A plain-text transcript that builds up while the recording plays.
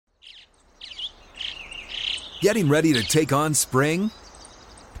Getting ready to take on spring?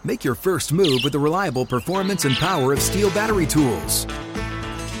 Make your first move with the reliable performance and power of Steel battery tools.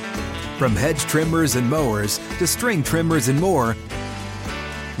 From hedge trimmers and mowers to string trimmers and more,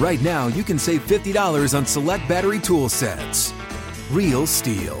 right now you can save $50 on select battery tool sets. Real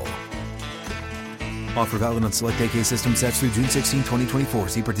Steel. Offer valid on select AK system sets through June 16, 2024.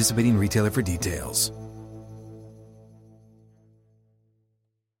 See participating retailer for details.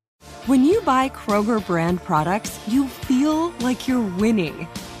 When you buy Kroger brand products, you feel like you're winning.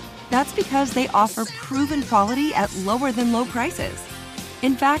 That's because they offer proven quality at lower than low prices.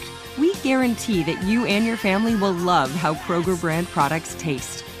 In fact, we guarantee that you and your family will love how Kroger brand products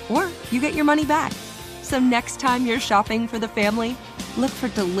taste, or you get your money back. So next time you're shopping for the family, look for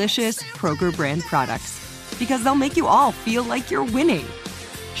delicious Kroger brand products, because they'll make you all feel like you're winning.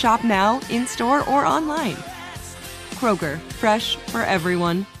 Shop now, in-store, or online. Kroger, fresh for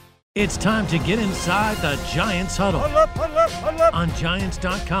everyone. It's time to get inside the Giants Huddle. Huddle up, huddle up, huddle up. On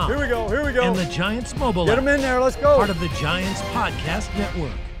Giants.com. Here we go. And the Giants mobile Get app. them in there, let's go. Part of the Giants Podcast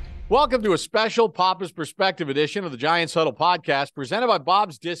Network. Welcome to a special Papa's Perspective edition of the Giants Huddle podcast presented by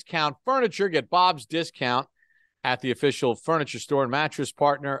Bob's Discount Furniture. Get Bob's Discount at the official furniture store and mattress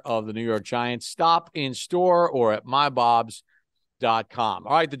partner of the New York Giants. Stop in store or at mybobs.com.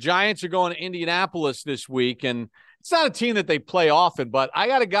 All right, the Giants are going to Indianapolis this week, and it's not a team that they play often, but I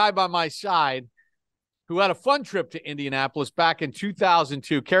got a guy by my side who had a fun trip to Indianapolis back in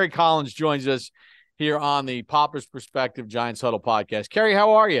 2002. Kerry Collins joins us here on the Papa's Perspective Giants Huddle podcast. Kerry,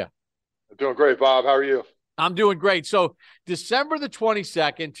 how are you? I'm doing great, Bob. How are you? I'm doing great. So December the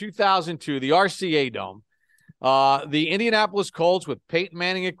 22nd, 2002, the RCA Dome, the Indianapolis Colts with Peyton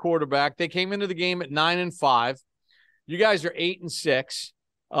Manning at quarterback. They came into the game at 9-5. You guys are 8-6.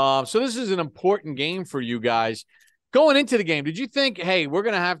 So this is an important game for you guys. Going into the game, did you think, hey, we're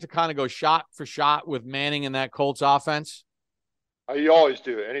going to have to kind of go shot for shot with Manning and that Colts offense? You always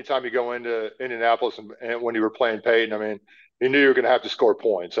do. Anytime you go into Indianapolis and when you were playing Peyton, I mean, you knew you were going to have to score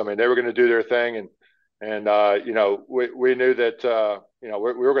points. I mean, they were going to do their thing, and you know, we knew that you know,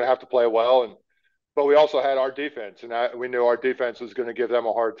 we were going to have to play well, but we also had our defense, and we knew our defense was going to give them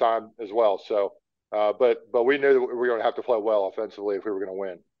a hard time as well. So, but we knew that we were going to have to play well offensively if we were going to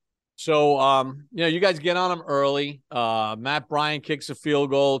win. So, you know, you guys get on them early. Matt Bryant kicks a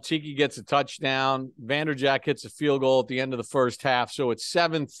field goal. Tiki gets a touchdown. Vanderjagt hits a field goal at the end of the first half. So it's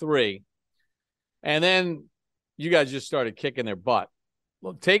 7-3. And then you guys just started kicking their butt.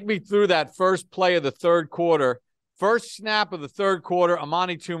 Well, take me through that first play of the third quarter. First snap of the third quarter,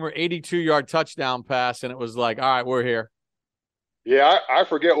 Amani Toomer, 82-yard touchdown pass, and it was like, all right, we're here. Yeah, I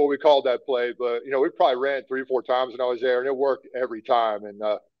forget what we called that play, but, you know, we probably ran 3 or 4 times when I was there, and it worked every time. And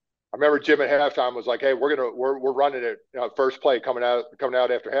I remember Jim at halftime was like, "Hey, we're running it, you know, first play coming out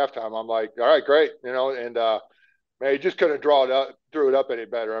after halftime." I'm like, "All right, great," you know, and man, he just couldn't drew it up any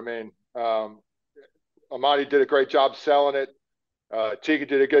better. I mean, Amani did a great job selling it. Tika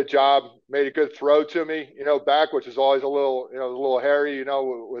did a good job, made a good throw to me, you know, back, which is always a little hairy, you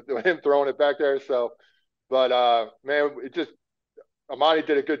know, with him throwing it back there. So, but man, Amani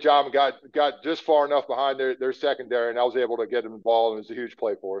did a good job and got just far enough behind their secondary, and I was able to get him the ball, and it was a huge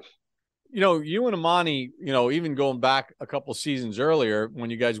play for us. You know, you and Amani, you know, even going back a couple seasons earlier when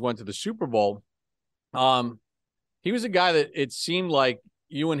you guys went to the Super Bowl, he was a guy that it seemed like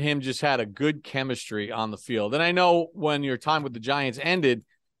you and him just had a good chemistry on the field. And I know when your time with the Giants ended,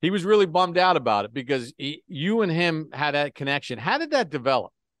 he was really bummed out about it because you and him had that connection. How did that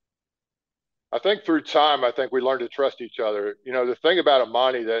develop? I think through time, I think we learned to trust each other. You know, the thing about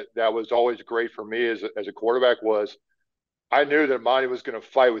Amani that was always great for me as a quarterback was I knew that Amani was going to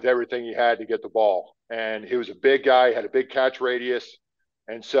fight with everything he had to get the ball. And he was a big guy, had a big catch radius.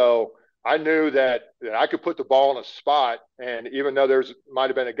 And so I knew that I could put the ball in a spot, and even though might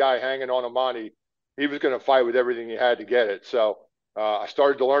have been a guy hanging on Amani, he was going to fight with everything he had to get it. So I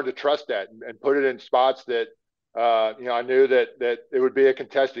started to learn to trust that and put it in spots that, you know, I knew that it would be a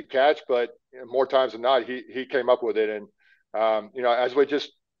contested catch, but you know, more times than not, he came up with it. And, you know, as we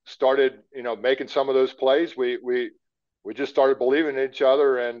just started, you know, making some of those plays, we just started believing in each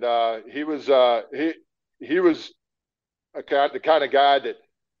other. And he was the kind of guy that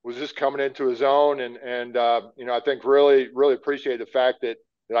was just coming into his own. And you know, I think really, really appreciated the fact that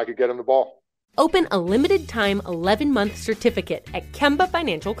I could get him the ball. Open a limited-time 11-month certificate at Kemba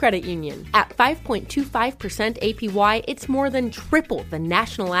Financial Credit Union. At 5.25% APY, it's more than triple the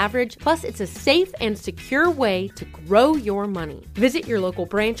national average, plus it's a safe and secure way to grow your money. Visit your local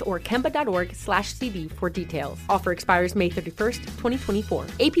branch or kemba.org/cb for details. Offer expires May 31st, 2024.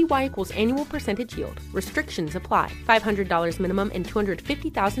 APY equals annual percentage yield. Restrictions apply. $500 minimum and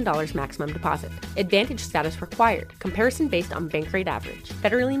 $250,000 maximum deposit. Advantage status required. Comparison based on bank rate average.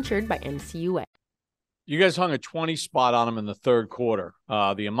 Federally insured by NCUA. You guys hung a 20 spot on him in the third quarter.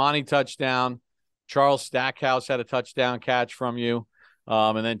 The Amani touchdown, Charles Stackhouse had a touchdown catch from you,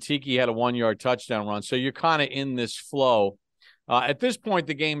 and then Tiki had a 1-yard touchdown run. So you're kind of in this flow. At this point,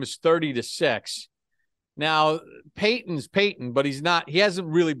 the game is 30-6. Now, Peyton's Peyton, but he hasn't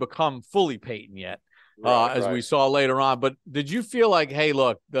really become fully Peyton yet, as we saw later on. But did you feel like, hey,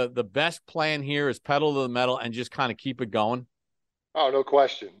 look, the best plan here is pedal to the metal and just kind of keep it going? Oh, no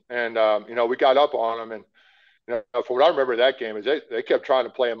question. And, we got up on them. And, from what I remember that game is they kept trying to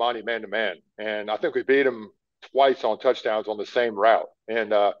play Amani man-to-man. And I think we beat them twice on touchdowns on the same route.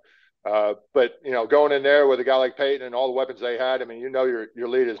 And but, going in there with a guy like Peyton and all the weapons they had, I mean, your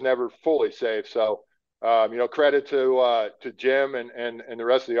lead is never fully safe. So, credit to Jim and the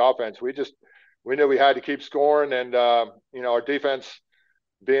rest of the offense. We knew we had to keep scoring. And, our defense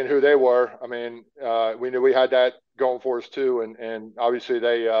being who they were, I mean, we knew we had that going for us too, and obviously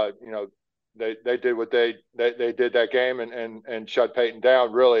they did what they did that game and shut Peyton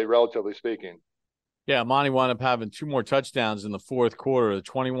down, really, relatively speaking. Yeah, Monty wound up having 2 more touchdowns in the fourth quarter, the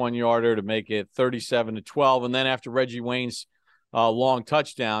 21-yarder to make it 37-12, and then after Reggie Wayne's long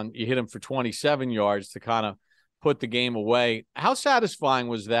touchdown, you hit him for 27 yards to kind of put the game away. How satisfying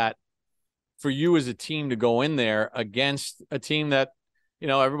was that for you as a team to go in there against a team that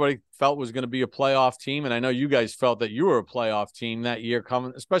everybody felt was going to be a playoff team, and I know you guys felt that you were a playoff team that year,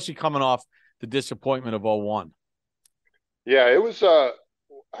 especially coming off the disappointment of 0-1. Yeah, it was that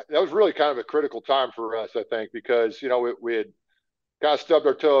was really kind of a critical time for us, I think, because we had kind of stubbed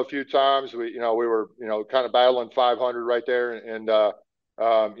our toe a few times. We were kind of battling 500 right there, and to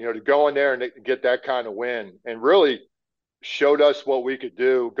go in there and get that kind of win and really showed us what we could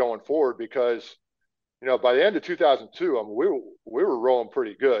do going forward, because by the end of 2002, I mean, we were rolling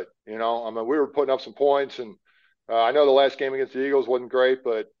pretty good. We were putting up some points, and I know the last game against the Eagles wasn't great,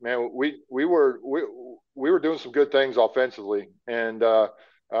 but man, we were doing some good things offensively, and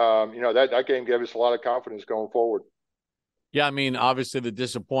that game gave us a lot of confidence going forward. Yeah, I mean, obviously the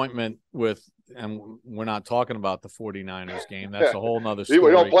disappointment and we're not talking about the 49ers game. That's a whole nother story.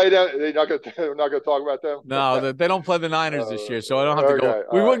 We don't play that. We're not going to talk about them. No, they don't play the Niners this year, so I don't have to go.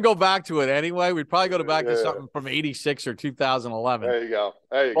 We wouldn't go back to it anyway. We'd probably go back to something from 86 or 2011. There you go.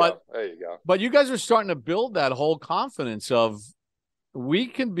 But you guys are starting to build that whole confidence of we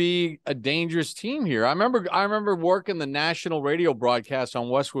can be a dangerous team here. I remember working the national radio broadcast on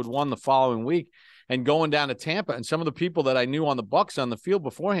Westwood One the following week and going down to Tampa, and some of the people that I knew on the Bucs on the field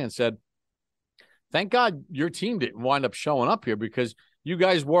beforehand said, thank God your team didn't wind up showing up here, because you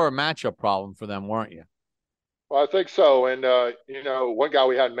guys were a matchup problem for them, weren't you? Well, I think so. And, one guy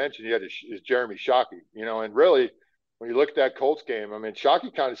we hadn't mentioned yet is Jeremy Shockey, and really when you look at that Colts game, I mean,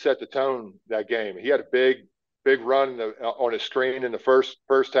 Shockey kind of set the tone that game. He had a big run on his screen in the first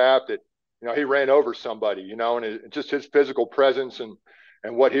half that, he ran over somebody, and just his physical presence and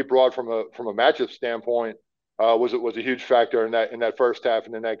what he brought from a matchup standpoint was a huge factor in that first half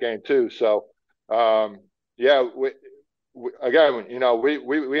and in that game too. So, we had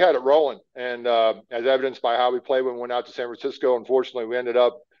it rolling, and as evidenced by how we played when we went out to San Francisco. Unfortunately, we ended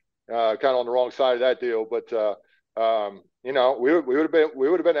up kind of on the wrong side of that deal, but we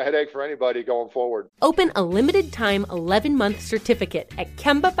would have been a headache for anybody going forward. Open a limited-time 11-month certificate at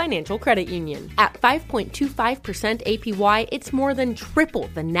Kemba Financial Credit Union. At 5.25% APY, it's more than triple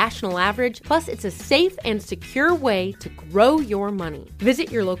the national average, plus it's a safe and secure way to grow your money.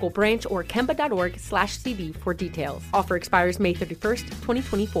 Visit your local branch or kemba.org/cb for details. Offer expires May 31st,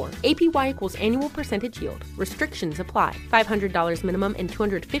 2024. APY equals annual percentage yield. Restrictions apply. $500 minimum and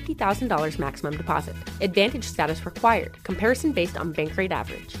 $250,000 maximum deposit. Advantage status required. Comparison based on bank rate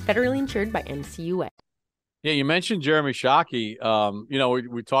average. Federally insured by NCUA. Yeah, you mentioned Jeremy Shockey.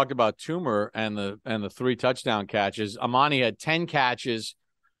 We talked about Toomer and the 3 touchdown catches. Amani had 10 catches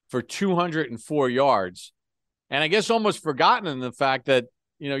for 204 yards. And I guess almost forgotten in the fact that,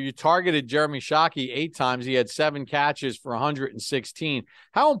 you targeted Jeremy Shockey 8 times. He had 7 catches for 116.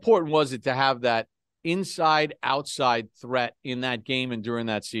 How important was it to have that inside-outside threat in that game and during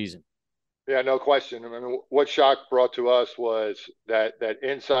that season? Yeah, no question. I mean, what Shock brought to us was that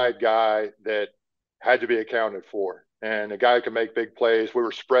inside guy that had to be accounted for. and a guy who can make big plays. We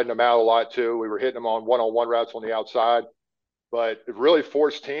were spreading them out a lot too. We were hitting them on one-on-one routes on the outside, but it really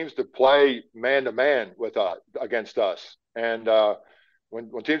forced teams to play man-to-man against us. And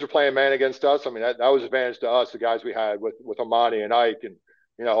when teams are playing man against us, I mean, that was advantage to us, the guys we had with Amani and Ike. And,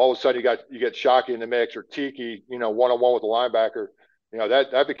 all of a sudden you get Shockey in the mix, or Tiki, one-on-one with the linebacker.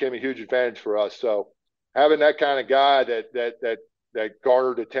 That became a huge advantage for us. So having that kind of guy that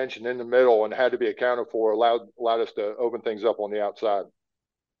garnered attention in the middle and had to be accounted for allowed us to open things up on the outside.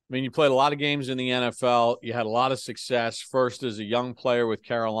 I mean, you played a lot of games in the NFL. You had a lot of success, first as a young player with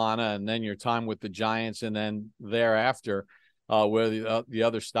Carolina, and then your time with the Giants, and then thereafter where the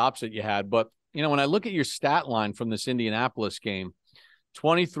other stops that you had. But, when I look at your stat line from this Indianapolis game,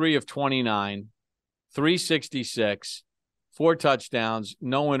 23 of 29, 366, 4 touchdowns,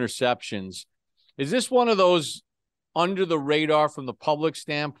 no interceptions. Is this one of those under the radar from the public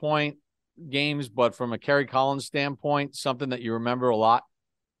standpoint games, but from a Kerry Collins standpoint, something that you remember a lot?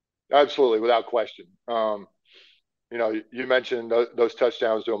 Absolutely, without question. You mentioned those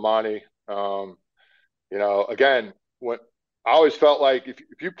touchdowns to Amani. Again, when I always felt like if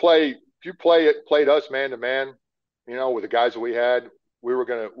you played us man to man, with the guys that we had, we were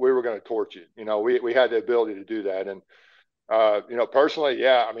gonna torch you. We had the ability to do that. And personally,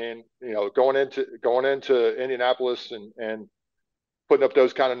 yeah, I mean, going into Indianapolis and putting up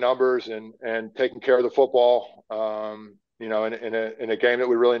those kind of numbers and taking care of the football, in a game that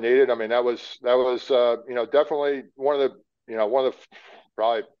we really needed. I mean, that was definitely one of the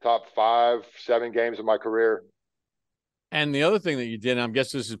probably top 5-7 games of my career. And the other thing that you did, and I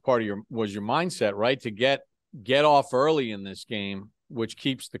guess this is part of your mindset, right? To get off early in this game, which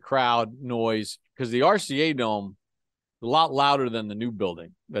keeps the crowd noise, because the RCA Dome, a lot louder than the new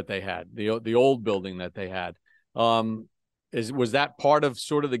building that they had, the old building that they had. Was that part of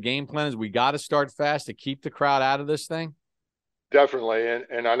sort of the game plan? Is we got to start fast to keep the crowd out of this thing? Definitely.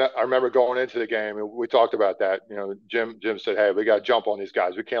 And I remember going into the game, and we talked about that. Jim said, hey, we got to jump on these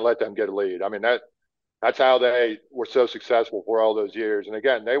guys. We can't let them get a lead. I mean, that's how they were so successful for all those years. And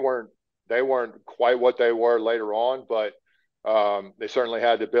again, they weren't quite what they were later on, but they certainly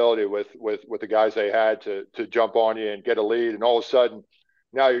had the ability with the guys they had to jump on you and get a lead. And all of a sudden,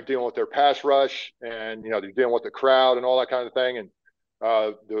 now you're dealing with their pass rush, and you're dealing with the crowd and all that kind of thing. And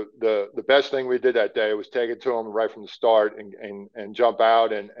the best thing we did that day was take it to them right from the start and jump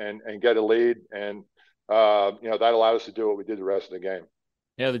out and get a lead. And that allowed us to do what we did the rest of the game.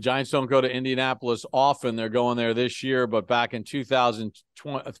 Yeah, the Giants don't go to Indianapolis often. They're going there this year, but back in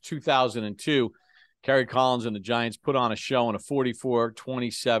 2002, Kerry Collins and the Giants put on a show in a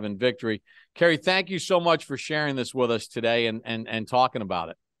 44-27 victory. Kerry, thank you so much for sharing this with us today and talking about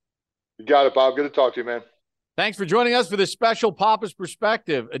it. You got it, Bob. Good to talk to you, man. Thanks for joining us for this special Papa's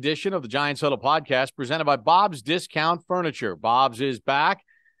Perspective edition of the Giants Huddle podcast presented by Bob's Discount Furniture. Bob's is back.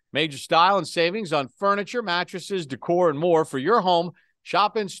 Major style and savings on furniture, mattresses, decor, and more for your home.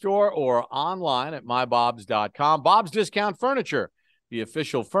 Shop in store or online at mybobs.com. Bob's Discount Furniture, the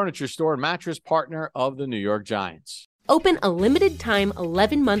official furniture store and mattress partner of the New York Giants. Open a limited-time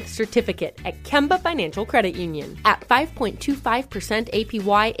 11-month certificate at Kemba Financial Credit Union. At 5.25%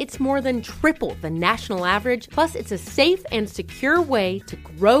 APY, it's more than triple the national average, plus it's a safe and secure way to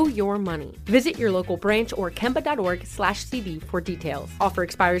grow your money. Visit your local branch or kemba.org/CD for details. Offer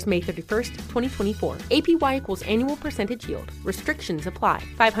expires May 31st, 2024. APY equals annual percentage yield. Restrictions apply.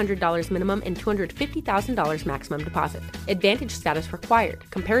 $500 minimum and $250,000 maximum deposit. Advantage status required.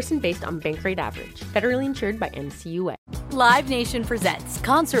 Comparison based on bank rate average. Federally insured by NCUA. Live Nation presents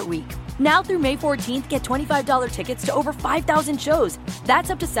Concert Week. Now through May 14th, get $25 tickets to over 5,000 shows. That's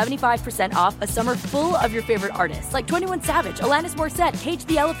up to 75% off a summer full of your favorite artists like 21 Savage, Alanis Morissette, Cage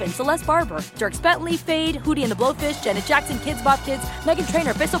the Elephant, Celeste Barber, Dierks Bentley, Fade, Hootie and the Blowfish, Janet Jackson, Kids Bop Kids, Meghan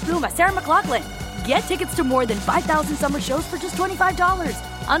Trainor, Peso Pluma, Sarah McLachlan. Get tickets to more than 5,000 summer shows for just $25.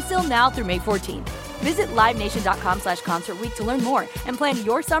 Until now through May 14th. Visit livenation.com/Concert Week to learn more and plan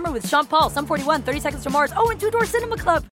your summer with Sean Paul, Sum 41, 30 Seconds to Mars, and Two Door Cinema Club.